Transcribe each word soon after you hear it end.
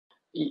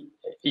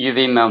You've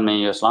emailed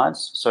me your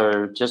slides,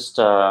 so just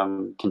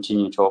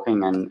continue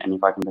talking, and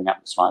if I can bring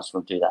up the slides,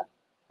 we'll do that.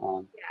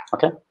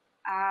 Okay.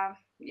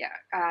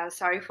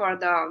 Sorry for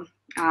the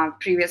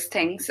previous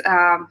things.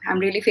 I'm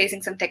really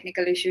facing some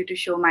technical issue to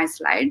show my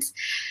slides,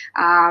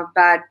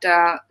 but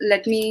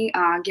let me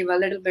give a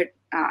little bit,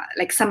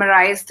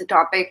 summarize the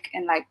topic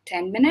in like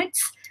 10 minutes.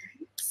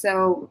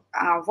 So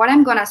what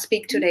I'm gonna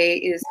speak today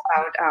is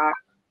about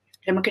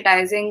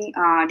democratizing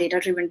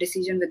data-driven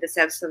decision with the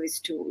self-service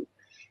tool,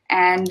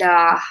 and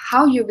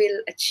how you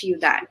will achieve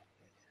that.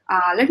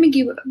 Let me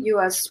give you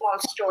a small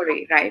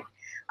story, right?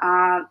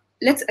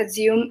 Let's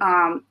assume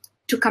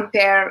to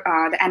compare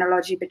the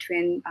analogy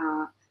between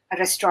a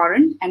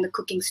restaurant and the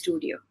cooking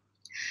studio.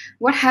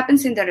 What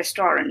happens in the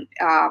restaurant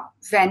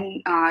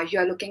when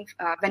you're looking,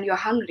 when you're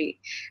hungry?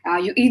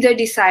 You either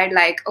decide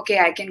like, okay,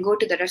 I can go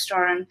to the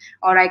restaurant,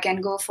 or I can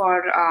go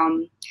for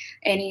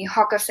any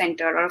hawker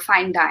center or a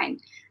fine dine.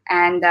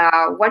 And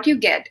what you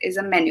get is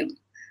a menu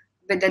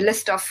with a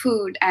list of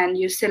food, and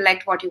you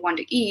select what you want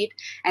to eat,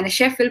 and the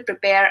chef will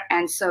prepare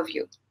and serve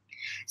you.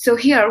 So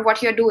here,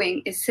 what you're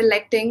doing is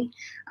selecting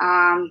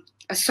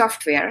a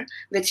software,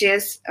 which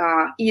is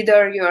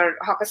either your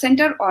hawker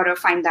center or a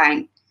fine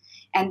dine.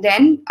 And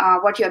then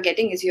what you're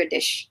getting is your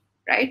dish,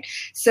 right?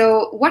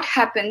 So what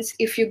happens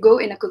if you go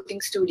in a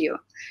cooking studio?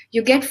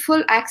 You get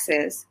full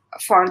access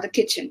for the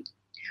kitchen.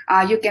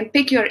 You can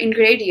pick your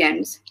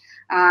ingredients.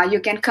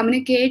 You can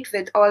communicate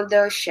with all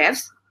the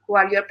chefs who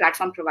are your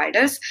platform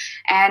providers,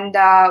 and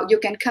you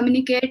can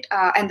communicate,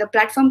 and the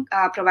platform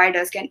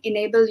providers can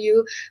enable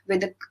you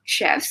with the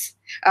chefs,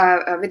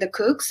 with the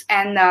cooks,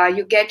 and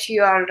you get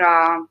your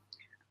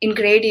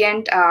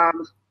ingredient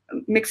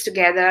mixed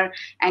together,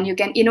 and you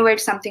can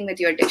innovate something with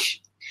your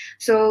dish.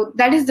 So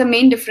that is the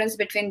main difference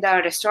between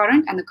the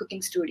restaurant and the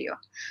cooking studio.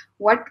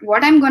 What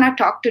I'm going to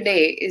talk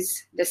today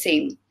is the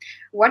same.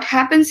 What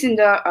happens in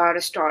the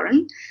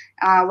restaurant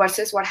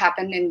versus what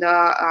happened in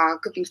the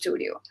cooking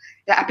studio.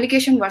 The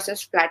application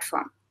versus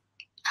platform.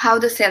 How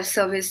the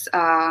self-service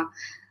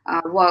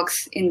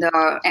works in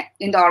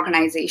the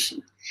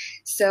organization.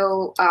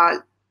 So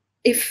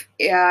if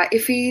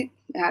we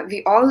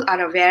all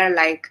are aware,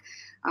 like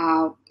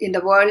in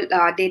the world,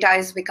 data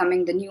is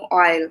becoming the new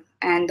oil,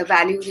 and the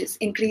value is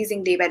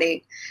increasing day by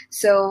day.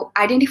 So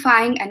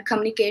identifying and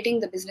communicating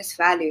the business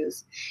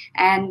values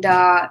and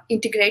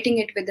integrating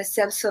it with the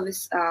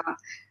self-service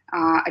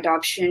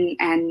adoption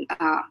and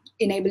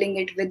enabling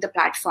it with the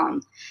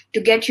platform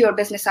to get your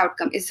business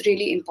outcome is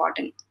really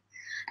important.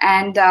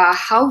 And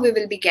how we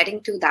will be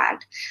getting to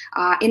that.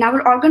 In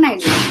our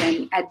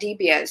organization at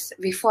DBS,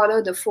 we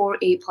follow the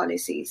 4A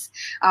policies,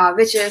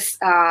 which is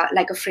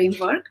like a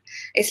framework.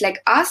 It's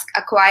like ask,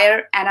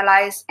 acquire,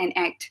 analyze, and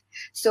act.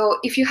 So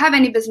if you have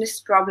any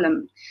business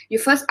problem, you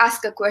first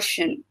ask a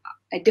question,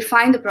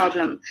 define the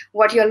problem,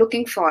 what you're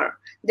looking for,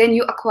 then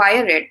you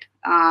acquire it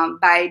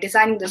by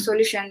designing the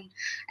solution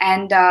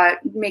and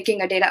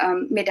making a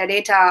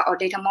metadata or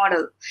data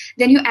model.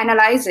 Then you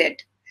analyze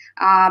it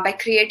by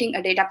creating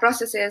a data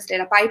processes,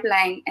 data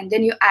pipeline, and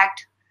then you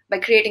act by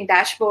creating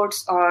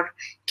dashboards or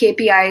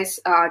KPIs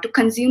to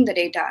consume the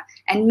data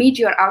and meet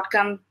your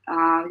outcome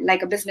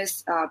like a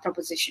business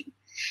proposition.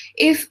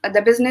 If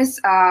the business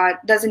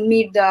doesn't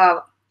meet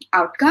the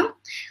outcome,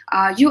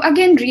 you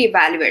again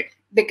reevaluate,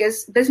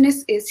 because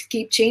business is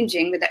keep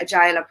changing with the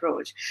agile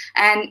approach,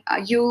 and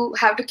you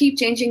have to keep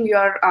changing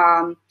your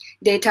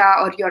data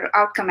or your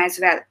outcome as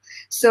well.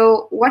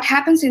 So what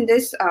happens in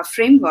this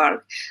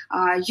framework,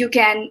 you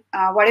can,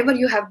 whatever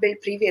you have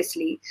built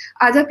previously,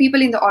 other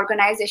people in the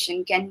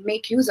organization can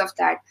make use of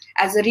that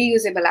as a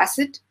reusable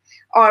asset,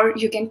 or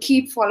you can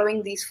keep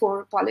following these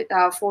four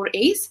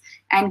A's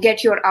and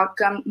get your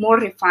outcome more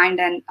refined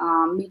and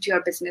meet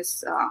your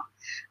business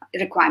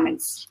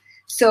requirements.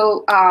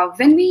 So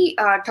when we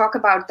talk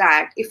about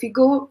that, if we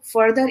go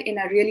further in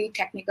a really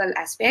technical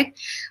aspect,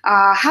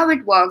 how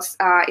it works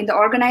in the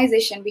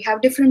organization, we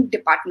have different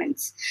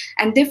departments,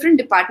 and different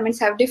departments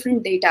have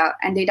different data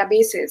and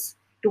databases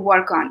to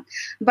work on.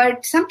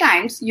 But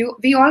sometimes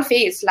we all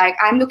face, like,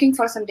 I'm looking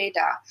for some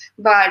data,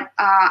 but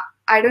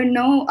I don't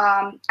know,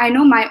 I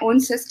know my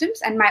own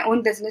systems and my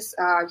own business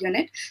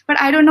unit, but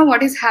I don't know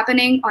what is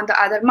happening on the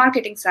other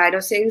marketing side or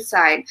sales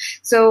side.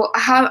 So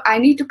how I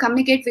need to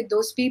communicate with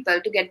those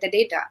people to get the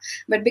data.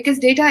 But because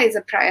data is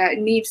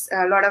needs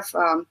a lot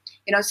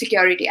of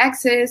security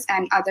access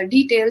and other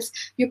details,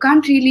 you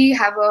can't really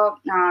have a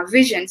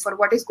vision for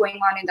what is going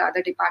on in the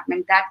other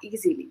department that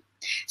easily.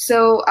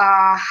 So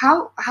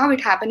how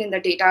it happened in the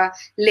data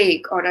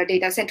lake or a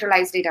data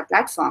centralized data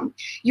platform,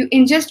 you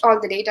ingest all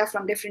the data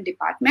from different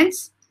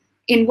departments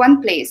in one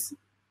place,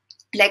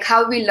 like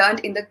how we learned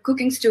in the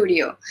cooking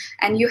studio,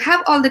 and you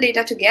have all the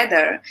data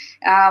together.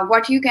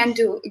 What you can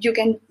do, you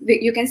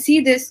can see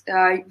this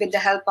with the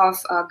help of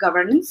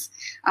governance,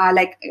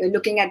 like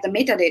looking at the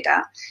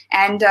metadata,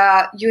 and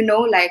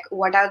like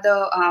what are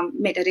the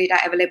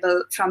metadata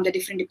available from the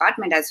different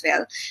department as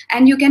well.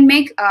 And you can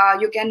make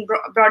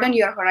broaden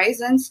your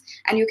horizons,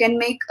 and you can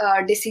make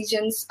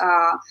decisions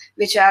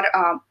which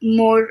are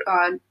more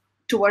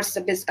towards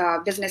the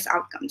business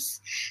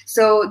outcomes.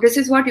 So this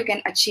is what you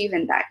can achieve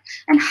in that.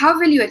 And how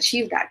will you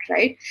achieve that,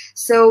 right?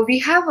 So we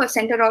have a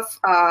center of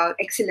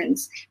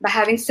excellence by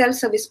having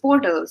self-service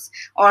portals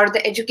or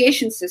the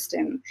education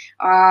system,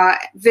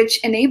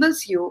 which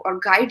enables you or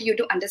guide you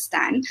to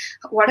understand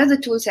what are the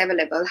tools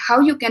available,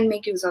 how you can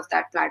make use of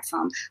that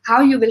platform,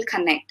 how you will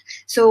connect.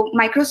 So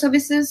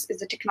microservices is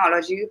the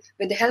technology.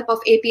 With the help of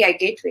API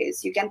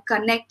gateways, you can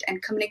connect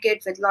and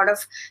communicate with a lot of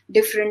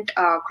different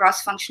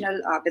cross-functional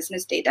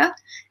business data,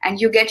 and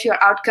you get your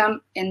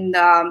outcome in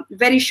the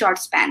very short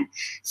span.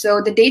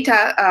 So the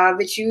data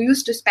which you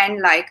used to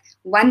spend like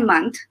 1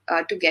 month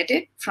to get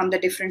it from the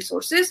different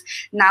sources,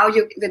 now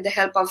you, with the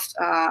help of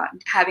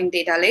having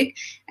data lake,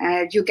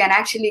 you can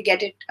actually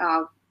get it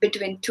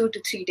between 2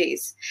 to 3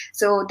 days.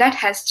 So that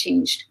has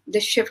changed.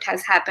 This shift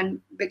has happened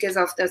because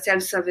of the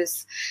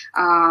self-service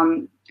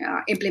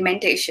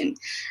implementation.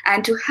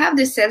 And to have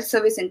this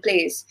self-service in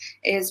place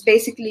is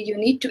basically you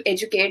need to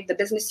educate the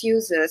business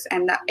users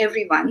and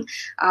everyone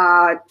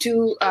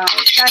to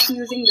start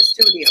using the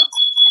studio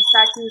and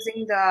start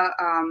using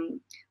the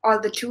all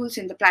the tools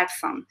in the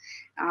platform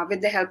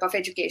with the help of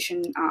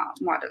education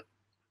model.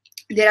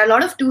 There are a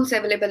lot of tools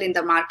available in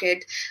the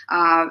market,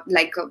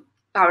 like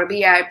Power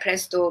BI,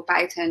 Presto,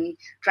 Python,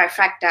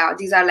 Trifecta.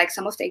 These are like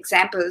some of the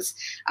examples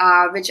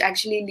which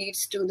actually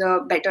leads to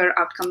the better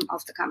outcome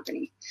of the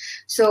company.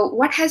 So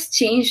what has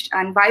changed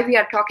and why we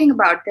are talking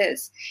about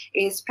this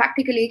is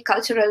practically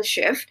cultural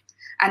shift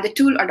and the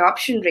tool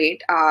adoption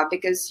rate,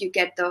 because you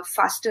get the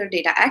faster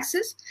data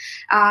access,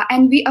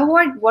 and we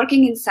avoid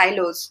working in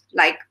silos.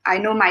 Like, I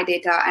know my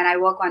data and I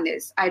work on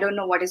this, I don't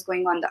know what is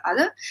going on the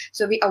other,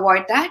 so we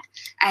avoid that.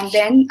 And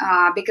then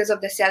because of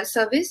the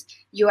self-service,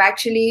 you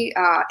actually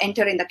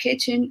enter in the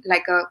kitchen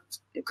like a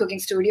cooking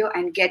studio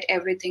and get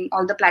everything,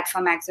 all the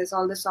platform access,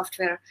 all the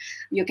software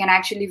you can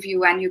actually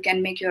view, and you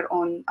can make your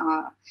own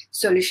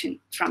solution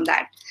from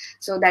that.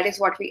 So that is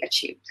what we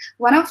achieved.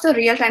 One of the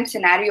real-time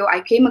scenario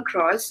I came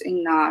across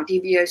in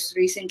DBS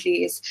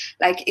recently is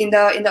like in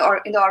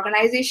the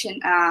organization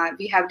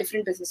we have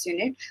different business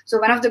unit. So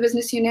one of the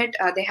business unit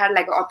they had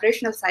like an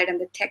operational side and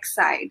the tech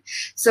side.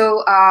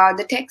 So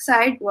the tech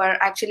side were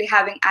actually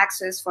having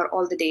access for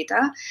all the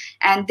data,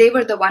 and they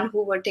were the one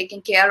who were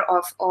taking care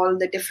of all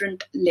the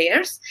different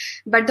layers.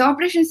 But the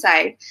operation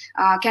side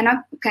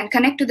can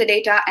connect to the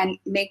data and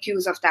make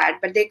use of that,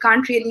 but they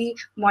can't really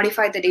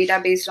modify the data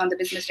based on the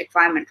business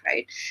requirement,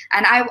 right?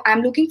 And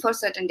I'm looking for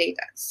certain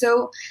data.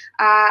 So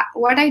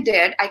what I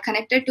did, I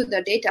connected to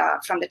the data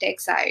from the tech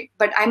side,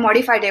 but I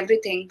modified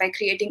everything by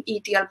creating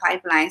ETL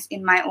pipelines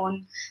in my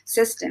own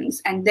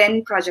systems and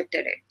then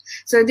projected it.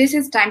 So this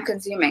is time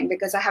consuming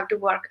because I have to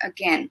work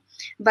again.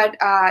 But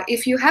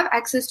if you have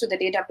access to the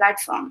data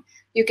platform,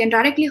 you can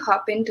directly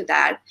hop into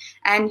that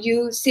and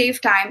you save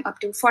time up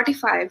to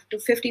 45 to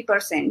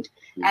 50%,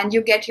 and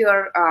you get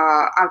your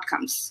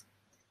outcomes.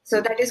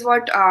 So that is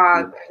what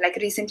like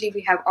recently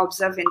we have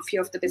observed in few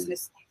of the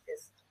business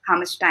cases, how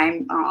much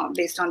time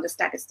based on the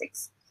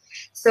statistics.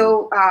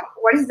 So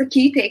what is the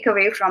key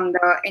takeaway from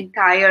the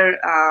entire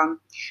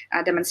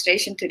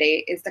demonstration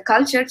today is the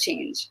culture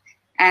change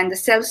and the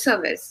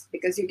self-service,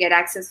 because you get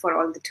access for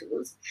all the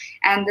tools.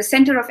 And the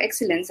center of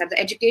excellence at the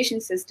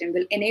education system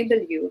will enable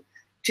you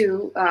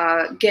to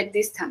get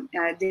this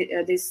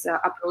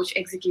approach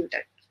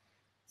executed.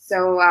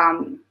 So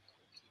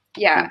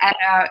yeah,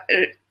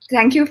 and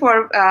thank you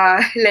for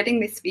letting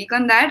me speak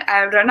on that.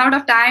 I've run out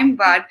of time,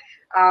 but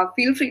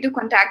feel free to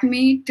contact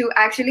me to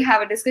actually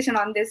have a discussion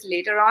on this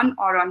later on,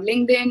 or on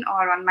LinkedIn,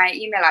 or on my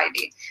email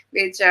ID,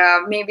 which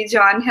maybe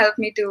John helped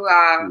me to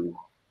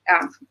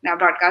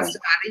broadcast to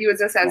other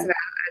users as well.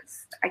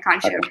 I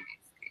can't share.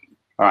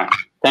 All right.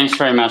 Thanks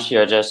very much,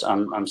 Yojas.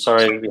 I'm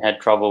sorry we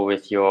had trouble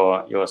with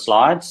your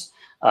slides.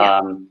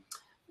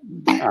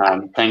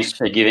 Thanks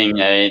for giving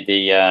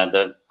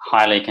the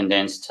highly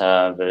condensed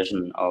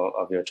version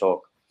of your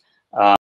talk.